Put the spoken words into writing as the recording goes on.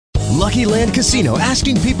Lucky Land Casino,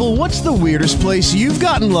 asking people, what's the weirdest place you've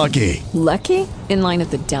gotten lucky? Lucky? In line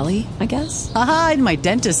at the deli, I guess? Aha, in my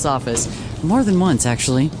dentist's office. More than once,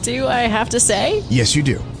 actually. Do I have to say? Yes, you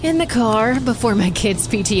do. In the car before my kids'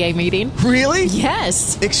 PTA meeting. Really?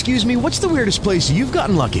 Yes. Excuse me, what's the weirdest place you've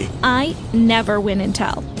gotten lucky? I never win and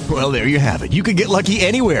tell. Well, there you have it. You can get lucky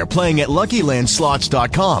anywhere, playing at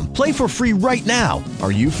LuckyLandSlots.com. Play for free right now.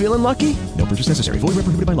 Are you feeling lucky? No purchase necessary. Void where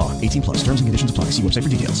prohibited by law. 18 plus. Terms and conditions apply. See website for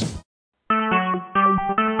details.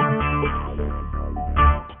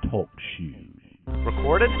 Talk shoes.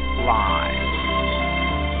 Recorded live.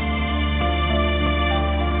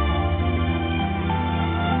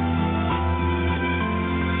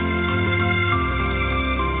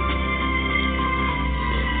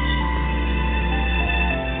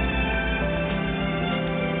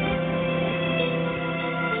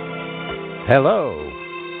 Hello,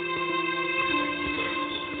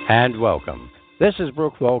 and welcome. This is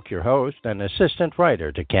Brooke Volk, your host and assistant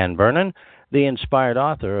writer to Ken Vernon, the inspired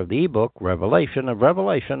author of the ebook Revelation of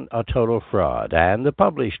Revelation, A Total Fraud, and the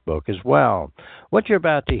published book as well. What you're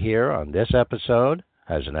about to hear on this episode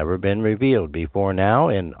has never been revealed before now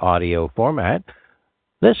in audio format.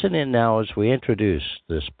 Listen in now as we introduce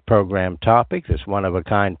this program topic, this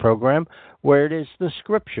one-of-a-kind program, where it is the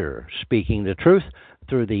Scripture speaking the truth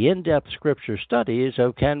through the in-depth Scripture studies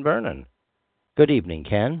of Ken Vernon. Good evening,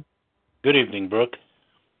 Ken. Good evening, Brooke.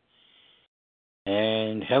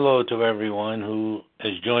 And hello to everyone who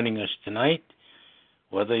is joining us tonight,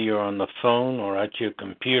 whether you're on the phone or at your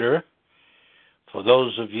computer. For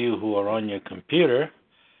those of you who are on your computer,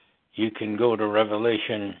 you can go to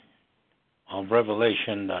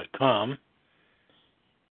Revelation.com,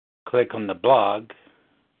 click on the blog,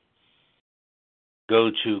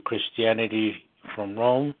 go to Christianity from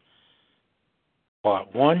Rome,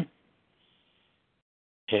 Part 1,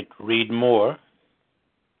 hit Read More,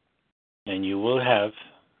 and you will have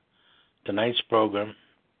tonight's program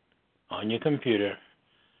on your computer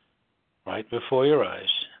right before your eyes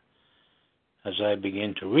as I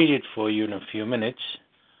begin to read it for you in a few minutes.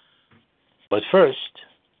 But first,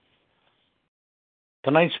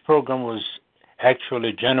 tonight's program was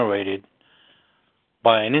actually generated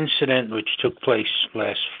by an incident which took place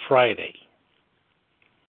last Friday.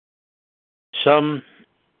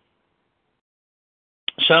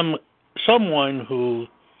 Someone who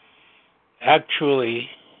actually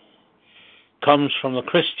comes from the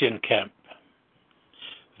Christian camp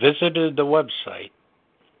visited the website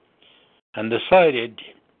and decided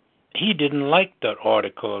he didn't like that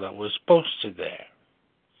article that was posted there.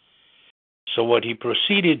 So what he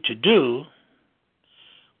proceeded to do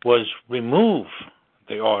was remove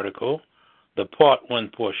the article, the Part 1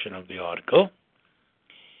 portion of the article,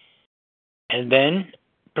 and then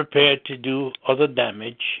prepared to do other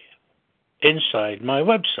damage inside my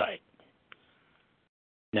website.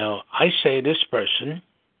 Now, I say this person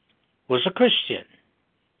was a Christian.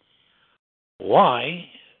 Why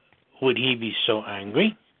would he be so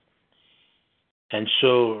angry and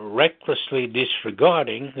so recklessly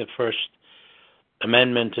disregarding the First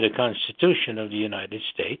Amendment to the Constitution of the United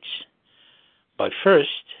States by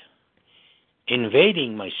first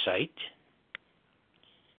invading my site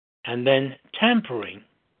and then tampering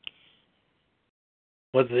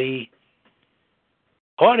with the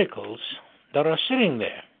articles that are sitting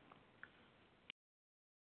there?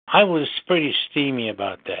 I was pretty steamy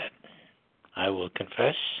about that, I will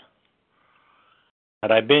confess.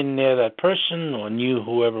 Had I been near that person or knew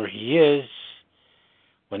whoever he is,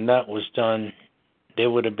 when that was done,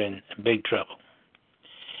 there would have been big trouble.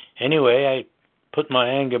 Anyway, I put my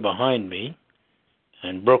anger behind me,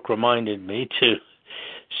 and Brooke reminded me to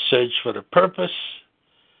search for the purpose,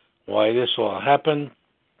 why this all happened.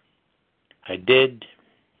 I did,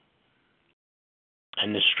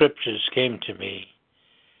 and the scriptures came to me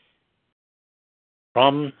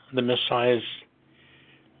from the Messiah's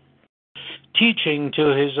teaching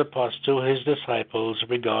to his apostles, his disciples,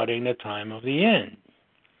 regarding the time of the end,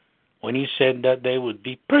 when he said that they would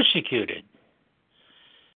be persecuted.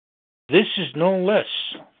 This is no less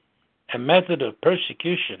a method of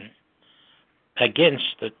persecution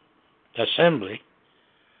against the assembly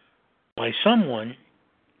by someone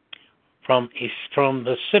from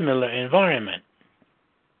the similar environment.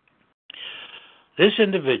 This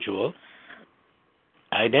individual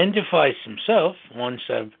identifies himself. Once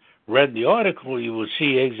I've read the article, you will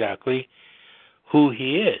see exactly who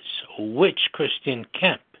he is, which Christian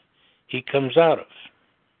camp he comes out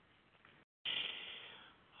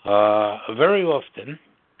of. Very often,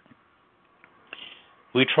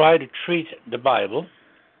 we try to treat the Bible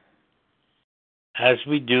as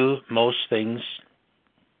we do most things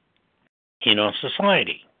in our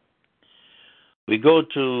society. We go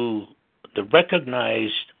to the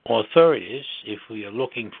recognized authorities if we are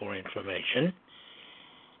looking for information,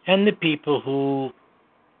 and the people who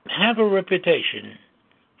have a reputation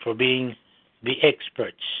for being the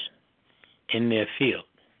experts in their field.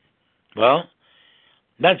 Well,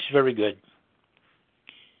 that's very good.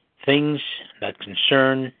 Things that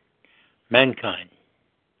concern mankind.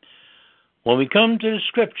 When we come to the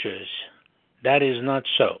scriptures, that is not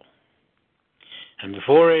so. And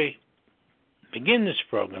before I begin this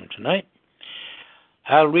program tonight,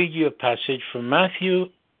 I'll read you a passage from Matthew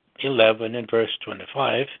 11 and verse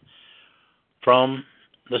 25 from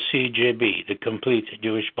the CJB, the Complete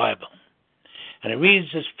Jewish Bible. And it reads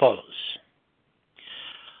as follows.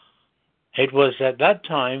 It was at that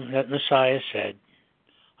time that Messiah said,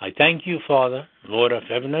 I thank you, Father, Lord of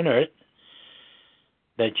heaven and earth,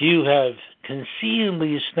 that you have concealed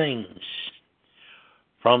these things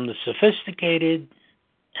from the sophisticated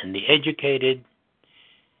and the educated,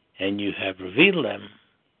 and you have revealed them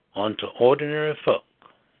unto ordinary folk.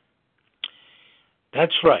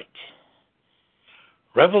 That's right.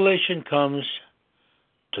 Revelation comes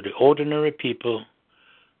to the ordinary people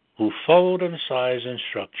who followed Messiah's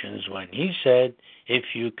instructions when he said, if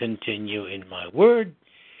you continue in my word,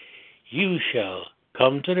 you shall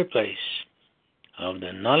come to the place of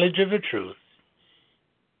the knowledge of the truth,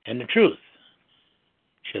 and the truth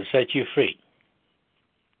shall set you free.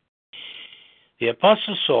 The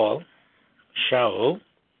Apostle Saul, Shaul,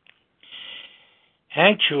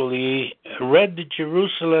 actually read the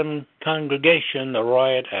Jerusalem congregation the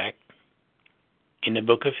riot act in the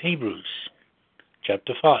book of Hebrews,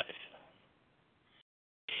 chapter 5.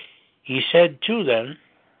 He said to them,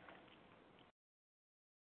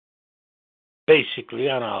 basically,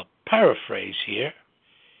 and I'll paraphrase here,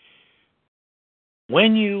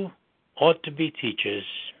 when you ought to be teachers,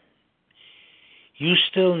 you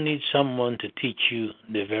still need someone to teach you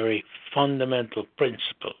the very fundamental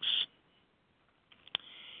principles.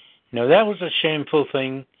 Now, that was a shameful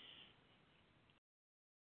thing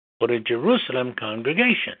for the Jerusalem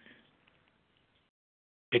congregation,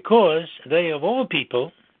 because they, of all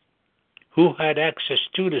people who had access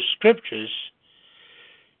to the scriptures,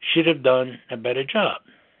 should have done a better job.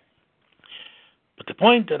 But the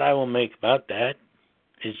point that I will make about that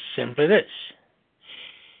is simply this.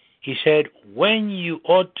 He said, when you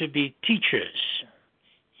ought to be teachers,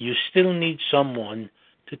 you still need someone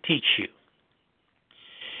to teach you.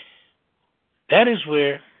 That is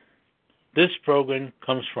where this program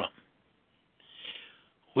comes from.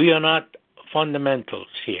 We are not fundamentals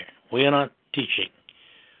here. We are not teaching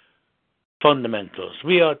fundamentals.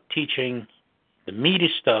 We are teaching the meaty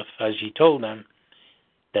stuff, as he told them,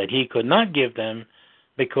 that he could not give them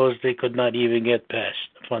because they could not even get past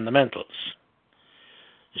fundamentals.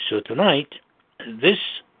 So tonight, this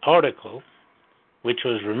article, which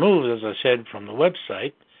was removed, as I said, from the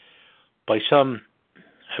website by some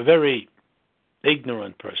very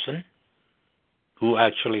ignorant person who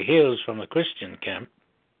actually hails from a Christian camp,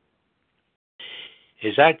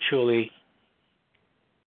 is actually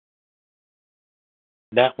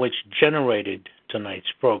that which generated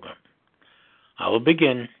tonight's program. I will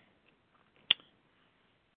begin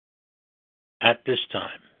at this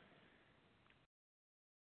time.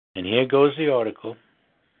 And here goes the article,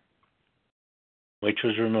 which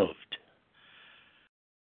was removed.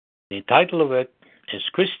 The title of it is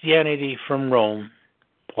Christianity from Rome,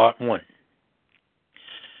 Part 1.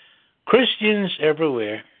 Christians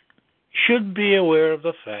everywhere should be aware of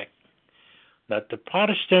the fact that the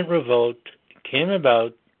Protestant revolt came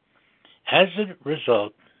about as a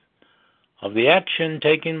result of the action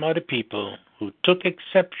taken by the people who took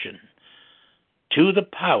exception to the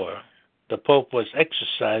power the Pope was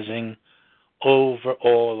exercising over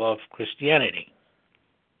all of Christianity.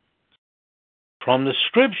 From the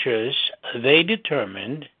scriptures, they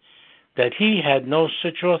determined that he had no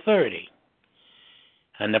such authority,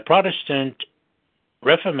 and the Protestant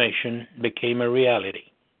Reformation became a reality.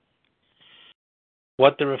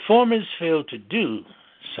 What the Reformers failed to do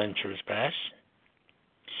centuries past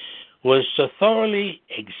was to thoroughly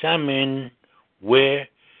examine where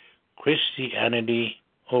Christianity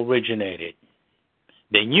originated.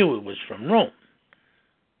 They knew it was from Rome,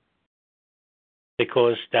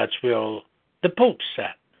 because that's where all the popes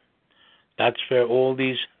sat. That's where all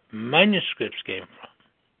these manuscripts came from.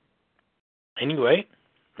 Anyway,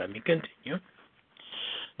 let me continue.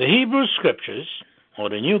 The Hebrew Scriptures, or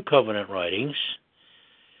the New Covenant writings,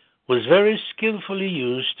 was very skillfully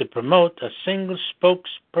used to promote a single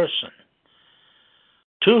spokesperson,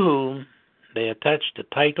 to whom they attached the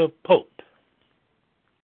title Pope.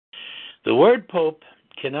 The word Pope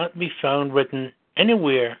cannot be found written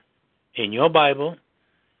anywhere in your Bible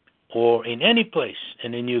or in any place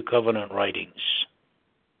in the New Covenant writings.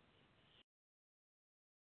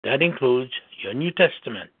 That includes your New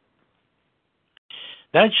Testament.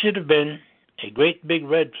 That should have been a great big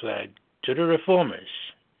red flag to the reformers,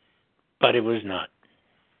 but it was not.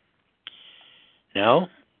 Now,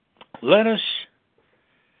 let us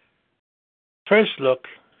first look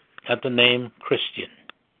at the name Christian.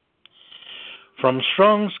 From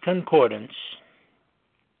Strong's Concordance,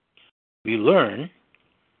 we learn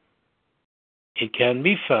it can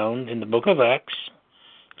be found in the book of Acts,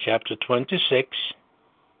 chapter 26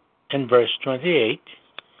 and verse 28,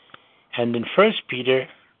 and in 1 Peter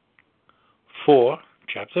 4,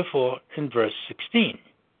 chapter 4 and verse 16.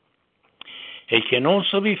 It can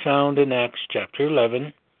also be found in Acts chapter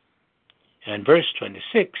 11 and verse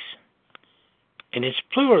 26 in its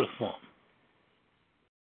plural form.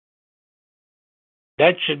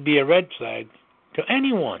 That should be a red flag to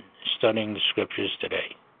anyone studying the scriptures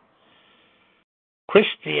today.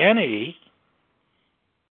 Christianity,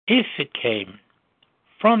 if it came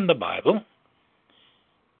from the Bible,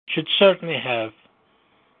 should certainly have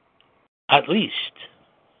at least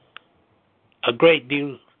a great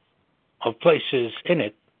deal of places in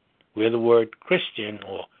it where the word Christian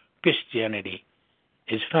or Christianity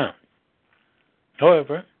is found.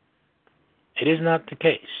 However, it is not the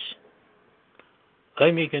case.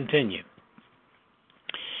 Let me continue.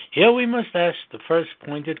 Here we must ask the first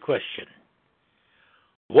pointed question.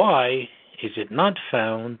 Why is it not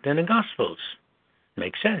found in the Gospels?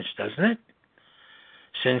 Makes sense, doesn't it?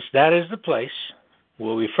 Since that is the place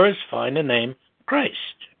where we first find the name Christ.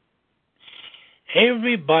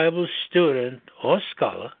 Every Bible student or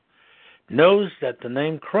scholar knows that the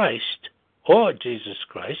name Christ or Jesus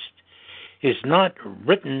Christ is not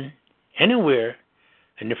written anywhere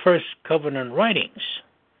in the first covenant writings.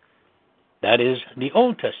 That is the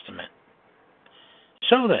Old Testament.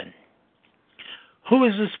 So then, who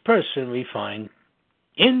is this person we find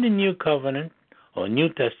in the New Covenant or New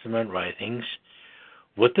Testament writings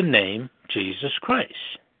with the name Jesus Christ?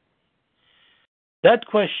 That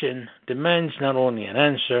question demands not only an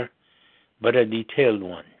answer, but a detailed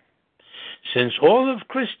one, since all of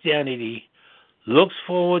Christianity looks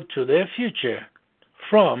forward to their future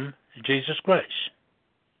from Jesus Christ.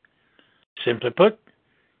 Simply put,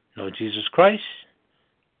 no Jesus Christ,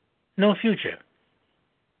 no future.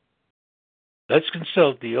 Let's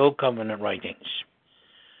consult the Old Covenant writings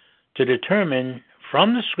to determine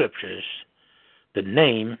from the Scriptures the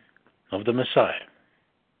name of the Messiah,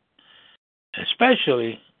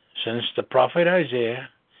 especially since the prophet Isaiah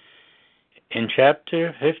in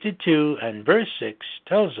chapter 52 and verse 6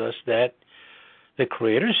 tells us that the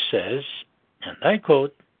Creator says, and I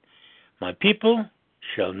quote, "My people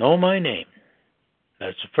shall know my name."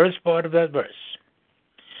 That's the first part of that verse.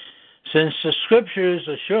 Since the Scriptures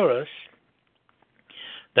assure us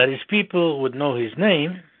that His people would know His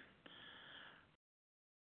name,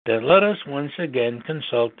 then let us once again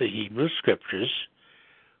consult the Hebrew Scriptures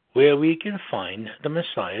where we can find the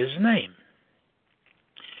Messiah's name.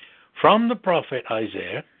 From the prophet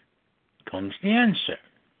Isaiah comes the answer.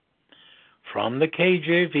 From the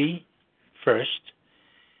KJV first,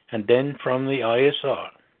 and then from the ISR.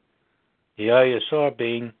 The ISR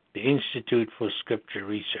being the Institute for Scripture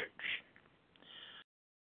Research.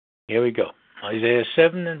 Here we go. Isaiah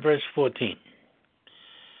 7 and verse 14.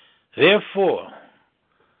 Therefore,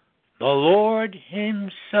 the Lord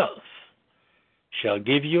Himself shall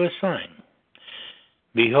give you a sign.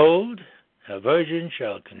 Behold, a virgin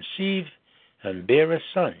shall conceive and bear a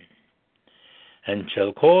son, and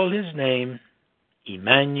shall call his name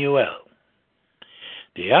Emmanuel.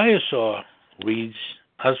 The ISR reads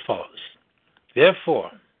as follows.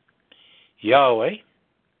 Therefore, Yahweh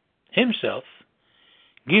Himself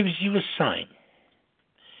gives you a sign.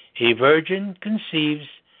 A virgin conceives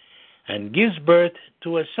and gives birth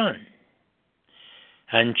to a son,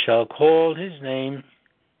 and shall call his name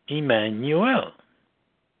Emmanuel.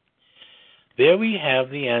 There we have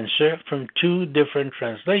the answer from two different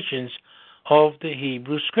translations of the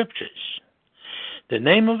Hebrew Scriptures. The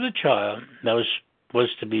name of the child that was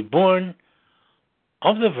to be born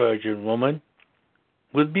of the virgin woman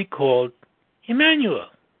would be called Emmanuel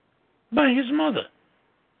by his mother.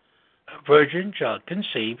 A virgin shall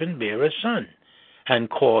conceive and bear a son, and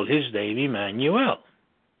call his name Emmanuel.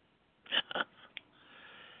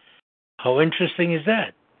 How interesting is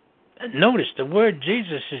that? Notice the word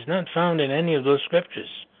Jesus is not found in any of those scriptures,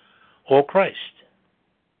 or Christ.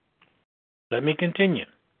 Let me continue.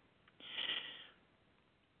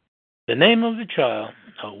 The name of the child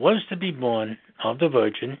was to be born of the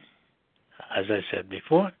virgin, as I said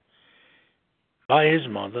before, by his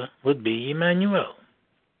mother would be Emmanuel.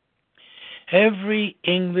 Every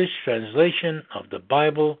English translation of the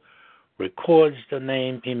Bible records the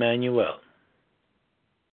name Emmanuel.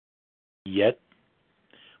 Yet,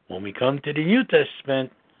 when we come to the New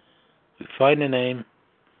Testament, we find the name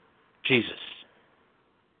Jesus.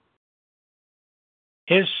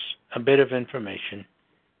 Here's a bit of information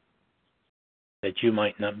that you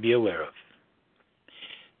might not be aware of.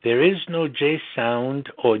 There is no J sound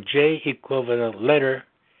or J equivalent letter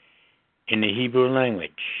in the Hebrew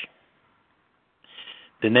language.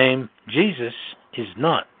 The name Jesus is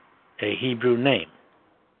not a Hebrew name.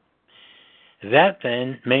 That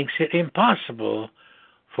then makes it impossible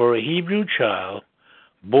for a Hebrew child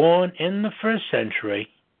born in the first century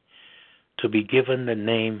to be given the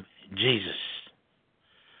name Jesus.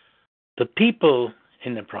 The people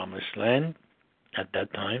in the Promised Land at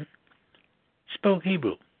that time spoke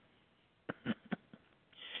Hebrew.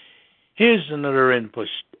 Here's another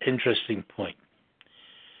interesting point.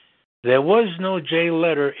 There was no J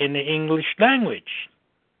letter in the English language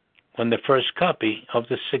when the first copy of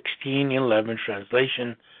the 1611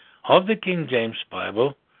 translation of the King James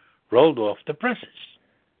Bible rolled off the presses.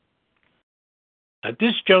 At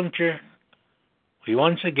this juncture, we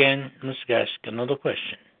once again must ask another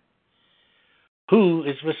question. Who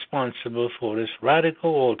is responsible for this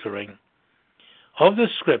radical altering of the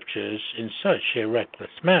Scriptures in such a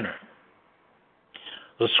reckless manner?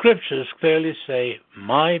 The Scriptures clearly say,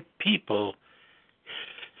 "My people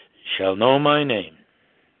shall know my name."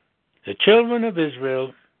 The children of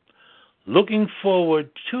Israel, looking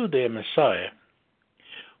forward to their Messiah,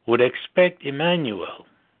 would expect Emmanuel,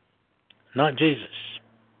 not Jesus.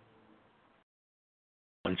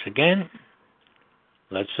 Once again,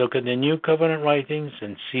 let's look at the New Covenant writings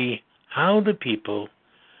and see how the people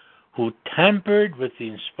who tampered with the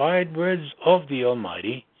inspired words of the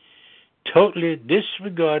Almighty totally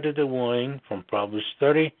disregarded the warning from Proverbs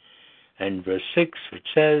 30 and verse 6, which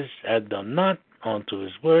says, "Add them not unto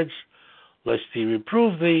his words, lest he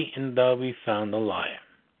reprove thee, and thou be found a liar."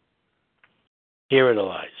 Here are the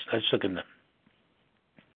lies. Let's look at them.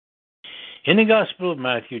 In the Gospel of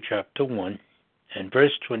Matthew, chapter 1, and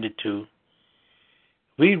verse 22,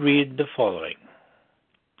 we read the following.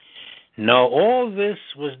 "Now all this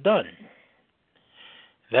was done,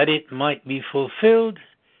 that it might be fulfilled,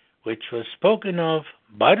 which was spoken of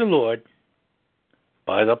by the Lord,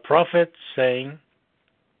 by the prophet, saying,"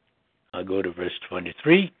 I'll go to verse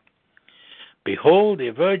 23, "Behold,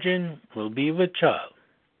 a virgin will be with child,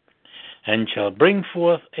 and shall bring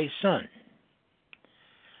forth a son.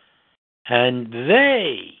 And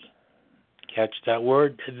they," catch that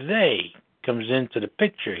word, "they," comes into the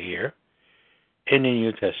picture here in the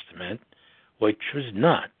New Testament, which was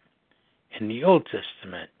not in the Old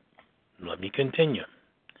Testament. Let me continue.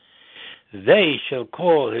 "They shall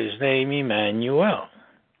call his name Emmanuel,"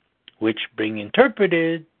 which being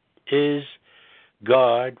interpreted is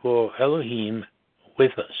God or Elohim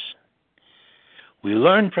with us. We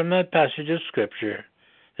learn from that passage of Scripture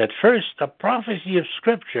that first a prophecy of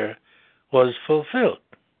Scripture was fulfilled,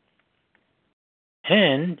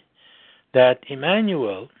 and that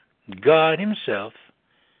Emmanuel, God himself,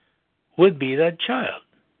 would be that child.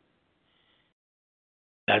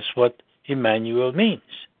 That's what Emmanuel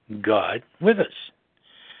means, God with us.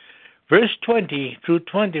 Verse 20 through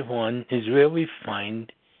 21 is where we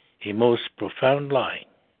find a most profound lie,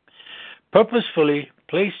 purposefully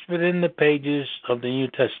placed within the pages of the New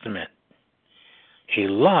Testament, a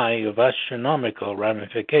lie of astronomical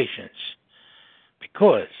ramifications,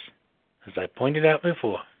 because, as I pointed out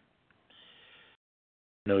before,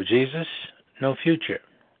 no Jesus, no future.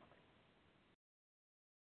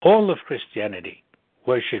 All of Christianity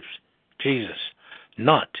worships Jesus,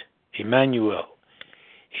 not Emmanuel,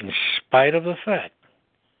 in spite of the fact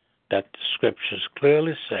that the Scriptures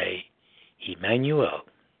clearly say Emmanuel.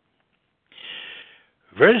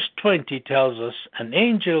 Verse 20 tells us an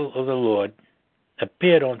angel of the Lord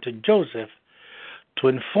appeared unto Joseph to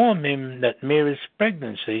inform him that Mary's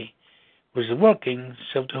pregnancy was the workings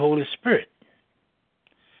of the Holy Spirit,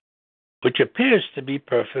 which appears to be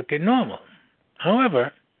perfectly normal.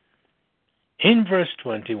 However, in verse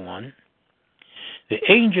 21, the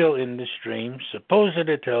angel in this dream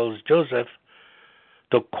supposedly tells Joseph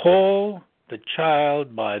to call the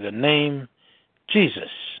child by the name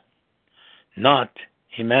Jesus, not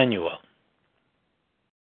Emmanuel.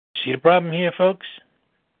 See the problem here, folks?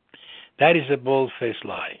 That is a bold-faced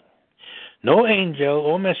lie. No angel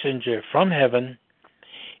or messenger from heaven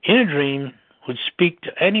in a dream would speak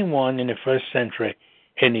to anyone in the first century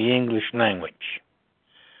in the English language.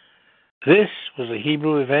 This was a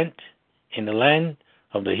Hebrew event in the land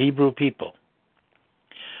of the Hebrew people.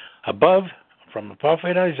 Above, from the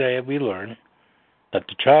prophet Isaiah, we learn that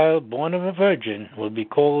the child born of a virgin will be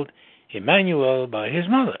called Emmanuel by his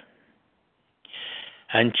mother,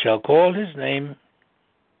 and shall call his name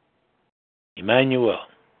Emmanuel.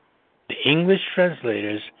 The English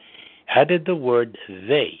translators added the word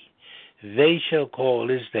they. They shall call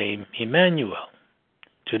his name Emmanuel.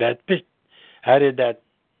 To that added that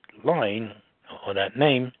line, or that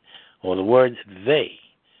name, or the word they,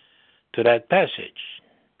 to that passage.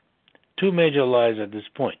 Two major lies at this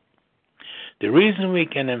point. The reason we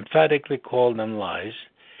can emphatically call them lies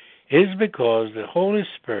is because the Holy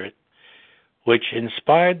Spirit, which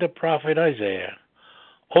inspired the prophet Isaiah,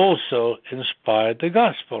 also inspired the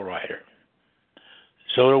gospel writer.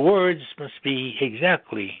 So the words must be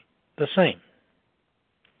exactly the same.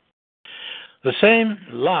 The same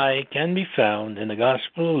lie can be found in the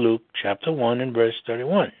Gospel of Luke, chapter 1 and verse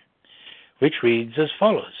 31, which reads as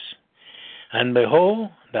follows: And behold,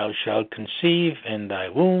 thou shalt conceive in thy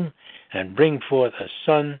womb, and bring forth a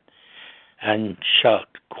son, and shalt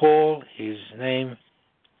call his name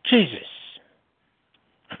Jesus.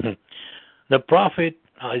 The prophet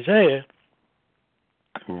Isaiah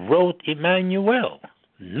wrote Emmanuel,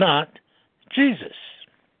 not Jesus.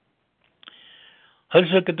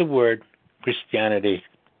 Let's look at the word Christianity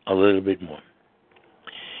a little bit more.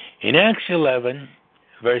 In Acts 11,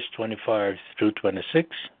 verse 25 through 26,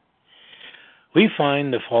 we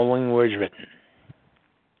find the following words written.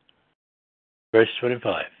 Verse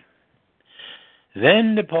 25.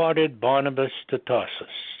 Then departed Barnabas to Tarsus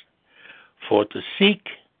for to seek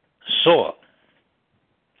Saul.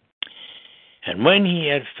 And when he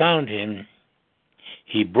had found him,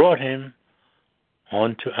 he brought him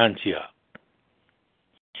on to Antioch.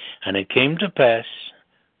 And it came to pass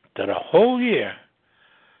that a whole year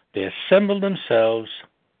they assembled themselves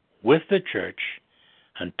with the church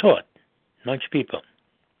and taught much people.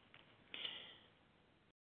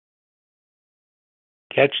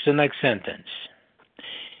 Catch the next sentence.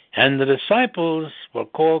 And the disciples were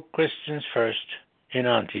called Christians first in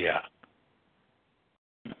Antioch.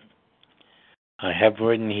 I have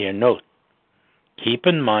written here, note, keep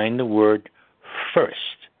in mind the word first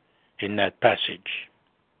in that passage.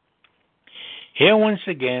 Here once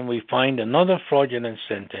again we find another fraudulent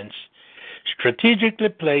sentence strategically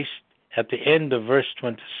placed at the end of verse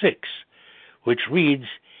 26, which reads,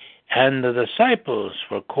 and the disciples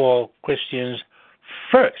were called Christians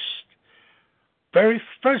first, very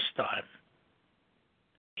first time,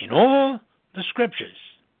 in all the scriptures,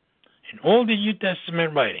 in all the New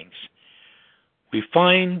Testament writings, we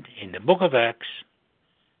find in the book of Acts,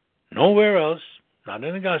 nowhere else, not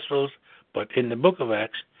in the Gospels, but in the book of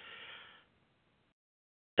Acts,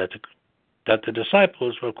 that the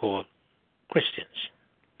disciples were called Christians.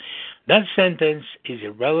 That sentence is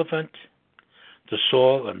irrelevant to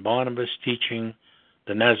Saul and Barnabas teaching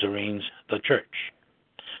the Nazarenes the church.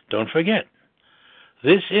 Don't forget,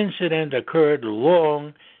 this incident occurred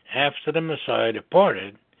long after the Messiah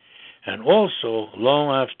departed, and also long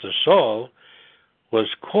after Saul was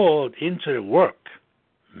called into the work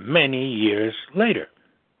many years later.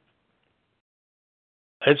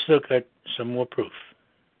 Let's look at some more proof.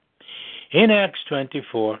 In Acts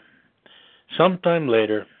 24, sometime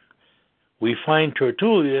later, we find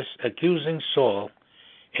Tertullus accusing Saul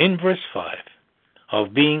in verse 5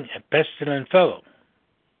 of being a pestilent fellow,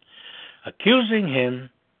 accusing him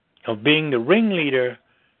of being the ringleader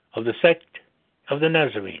of the sect of the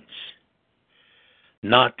Nazarenes,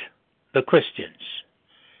 not the Christians.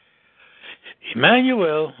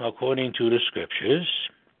 Emmanuel, according to the scriptures,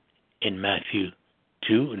 in Matthew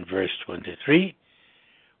 2 and verse 23,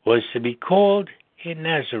 was to be called a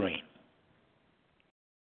Nazarene.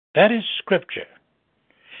 That is scripture.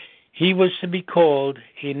 He was to be called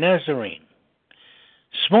a Nazarene.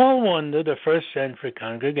 Small wonder the first century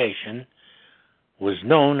congregation was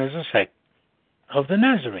known as a sect of the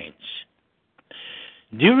Nazarenes.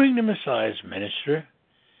 During the Messiah's ministry,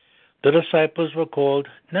 the disciples were called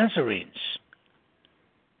Nazarenes.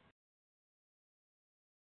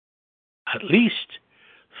 At least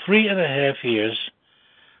 3.5 years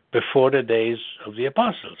before the days of the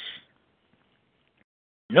apostles.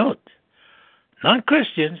 Note, not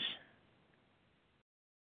Christians,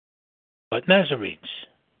 but Nazarenes.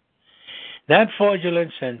 That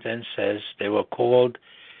fraudulent sentence says they were called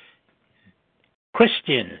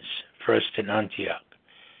Christians first in Antioch.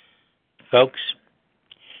 Folks,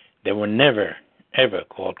 they were never, ever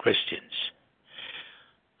called Christians.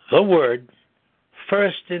 The word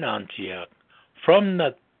first in Antioch, from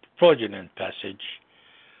that fraudulent passage,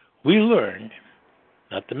 we learned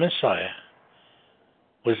that the Messiah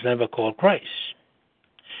was never called Christ,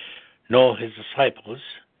 nor his disciples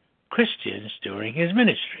Christians during his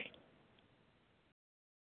ministry.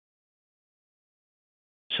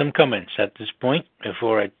 Some comments at this point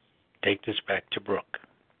before I take this back to Brooke.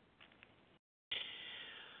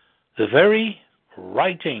 The very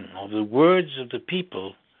writing of the words of the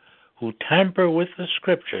people who tamper with the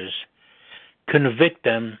scriptures convict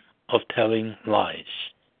them of telling lies.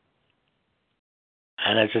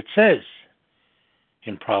 And as it says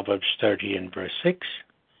in Proverbs 30 and verse 6,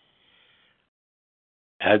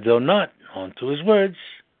 add thou not unto his words,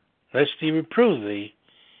 lest he reprove thee,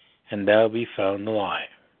 and thou be found a lie.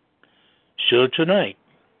 So tonight,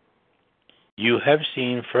 you have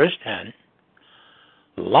seen firsthand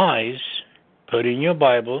lies put in your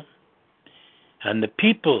Bible, and the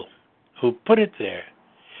people who put it there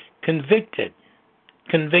convicted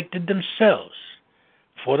themselves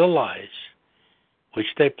for the lies which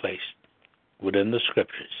they placed within the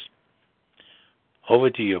scriptures. Over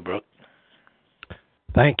to you, Brooke.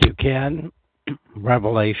 Thank you, Ken.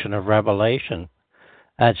 Revelation of Revelation.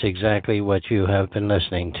 That's exactly what you have been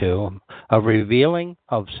listening to. A revealing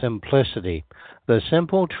of simplicity, the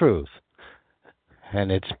simple truth.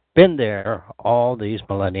 And it's been there all these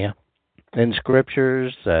millennia in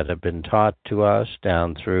scriptures that have been taught to us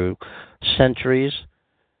down through centuries.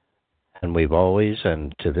 And we've always,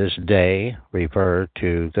 and to this day, referred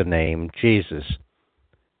to the name Jesus.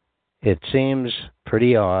 It seems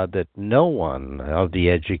pretty odd that no one of the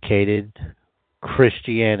educated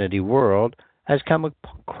Christianity world has come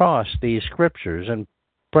across these scriptures and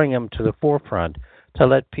bring them to the forefront to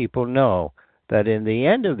let people know that in the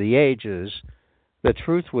end of the ages, the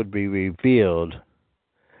truth would be revealed,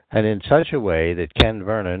 and in such a way that Ken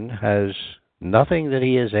Vernon has nothing that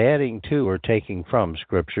he is adding to or taking from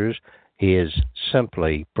scriptures. He is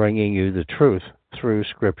simply bringing you the truth through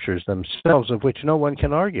scriptures themselves, of which no one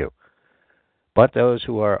can argue. But those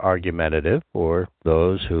who are argumentative, or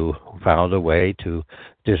those who found a way to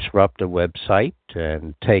disrupt a website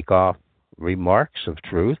and take off remarks of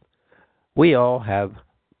truth, we all have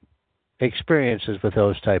experiences with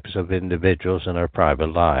those types of individuals in our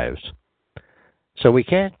private lives. So we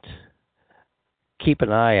can't keep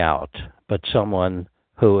an eye out, but someone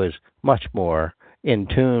who is much more in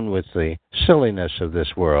tune with the silliness of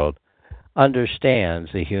this world understands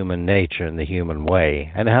the human nature and the human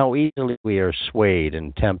way, and how easily we are swayed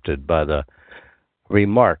and tempted by the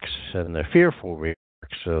remarks and the fearful remarks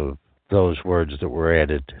of those words that were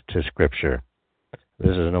added to Scripture.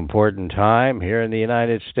 This is an important time here in the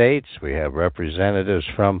United States. We have representatives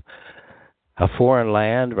from a foreign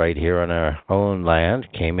land right here on our own land.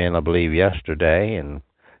 Came in, I believe, yesterday, and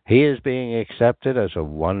he is being accepted as a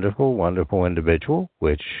wonderful, wonderful individual,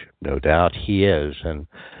 which no doubt he is. And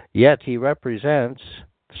yet he represents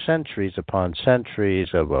centuries upon centuries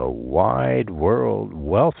of a wide world,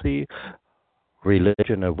 wealthy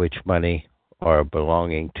religion of which many are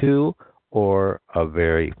belonging to, or a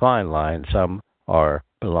very fine line, some are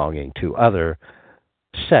belonging to other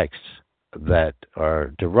sects that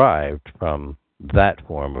are derived from that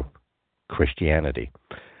form of Christianity.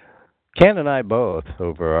 Ken and I both,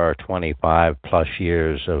 over our 25-plus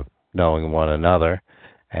years of knowing one another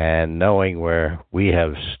and knowing where we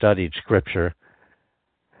have studied Scripture,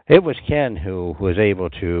 it was Ken who was able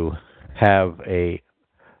to have a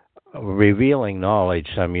revealing knowledge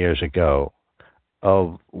some years ago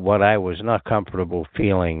of what I was not comfortable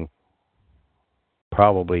feeling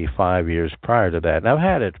probably 5 years prior to that. And I've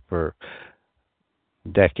had it for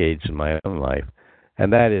decades in my own life.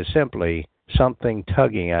 And that is simply something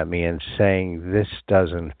tugging at me and saying, this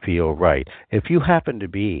doesn't feel right. If you happen to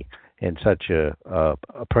be in such a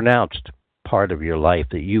pronounced part of your life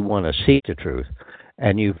that you want to seek the truth,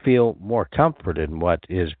 and you feel more comfort in what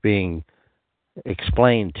is being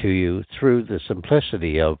explained to you through the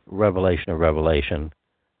simplicity of Revelation,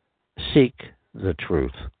 seek the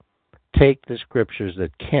truth. Take the scriptures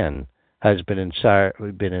that Ken has been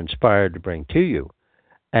inspired to bring to you,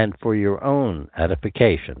 and for your own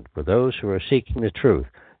edification, for those who are seeking the truth,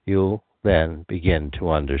 you'll then begin to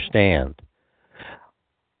understand.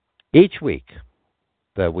 Each week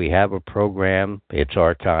that we have a program, it's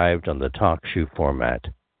archived on the TalkShoe format.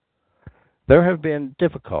 There have been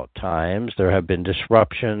difficult times. There have been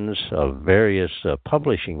disruptions of various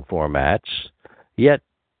publishing formats, yet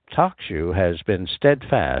TalkShoe has been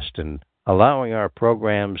steadfast in allowing our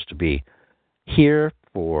programs to be here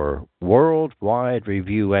for worldwide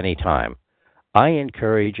review anytime. I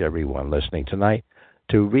encourage everyone listening tonight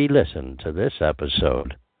to re-listen to this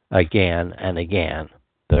episode again and again.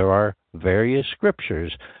 There are various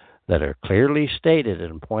scriptures that are clearly stated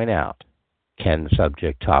and point out Ken's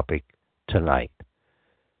subject topic tonight.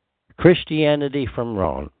 Christianity from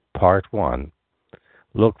Rome, Part 1.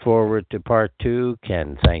 Look forward to part 2.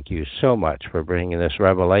 Ken, thank you so much for bringing this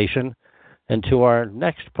revelation. And to our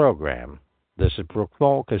next program, this is Brooke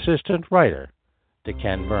Volk, assistant writer to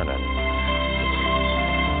Ken Vernon.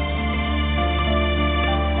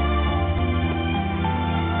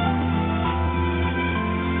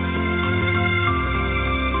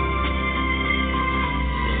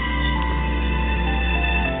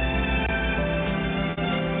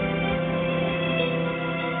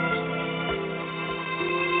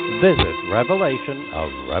 Visit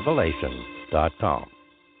revelationofrevelation.com.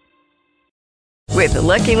 With the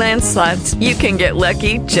Lucky Land Slots, you can get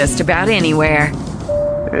lucky just about anywhere.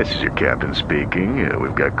 This is your captain speaking.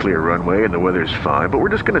 We've got clear runway and the weather's fine, but we're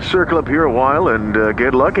just going to circle up here a while and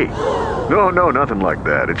get lucky. No, nothing like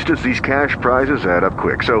that. It's just these cash prizes add up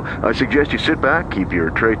quick. So I suggest you sit back, keep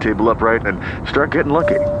your tray table upright, and start getting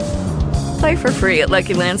lucky. Play for free at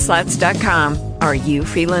LuckyLandSlots.com. Are you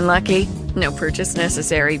feeling lucky? No purchase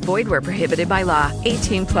necessary. Void where prohibited by law.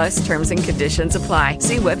 18+ terms and conditions apply.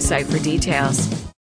 See website for details.